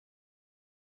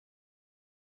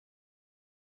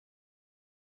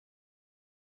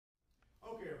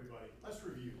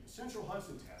Central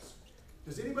Hudson test.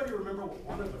 Does anybody remember what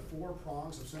one of the 4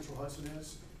 prongs of Central Hudson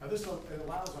is? Now this it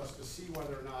allows us to see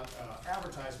whether or not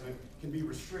advertisement can be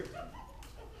restricted.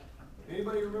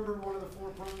 Anybody remember one of the 4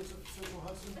 prongs of Central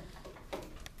Hudson?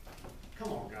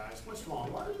 Come on guys, what's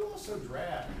wrong? Why are you all so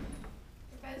drab?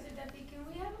 Professor Duffy, can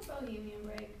we have a Bohemian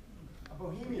Break? A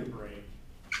Bohemian Break?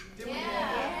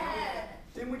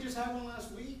 Didn't we just have one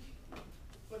last week?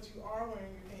 But you are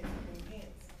wearing your fancy green pants.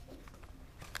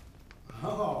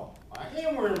 Oh, I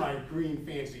am wearing my green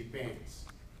fancy pants.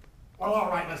 Well, all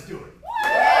right, let's do it.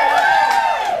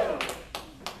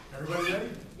 Everybody ready?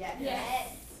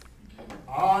 Yes.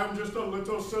 I'm just a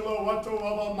little silhouette of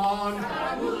a man.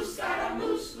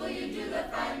 Scaramouche, will you do the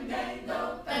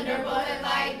fandango? Thunderbolt and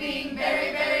lightning,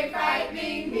 very, very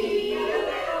frightening me.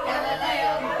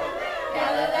 Galileo,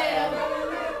 Galileo,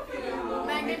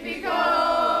 Magnifico.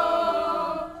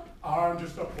 I'm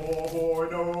just a poor boy,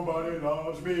 nobody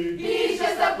loves me. He's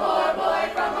just a poor boy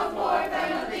from a poor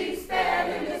family,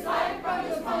 sparing his life from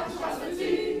his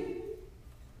monstrosity.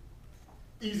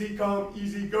 Easy come,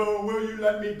 easy go, will you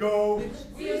let me go?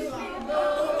 We will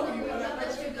go, we will not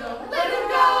let you go. Let him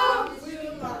go! We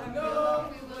will not go.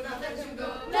 We will not let you go.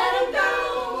 Let him go!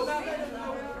 Let it go.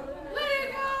 Let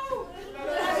it go!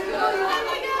 Let it go!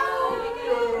 Let me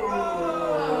go!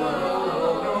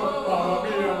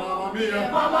 Mamma mia,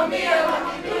 Mamma mia,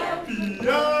 mamma mia!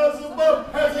 Beelzebub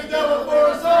has a devil for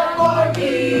a son. For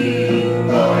me!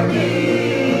 For me!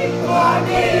 For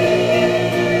me!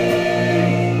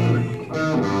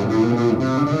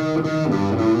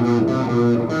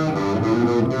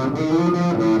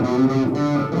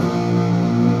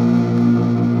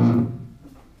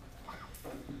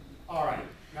 All right,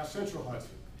 now Central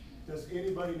Hudson. Does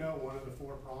anybody know one of the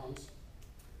 4 prongs?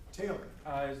 Taylor.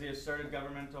 Is the asserted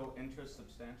governmental interest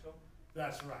substantial?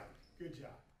 That's right. Good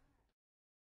job.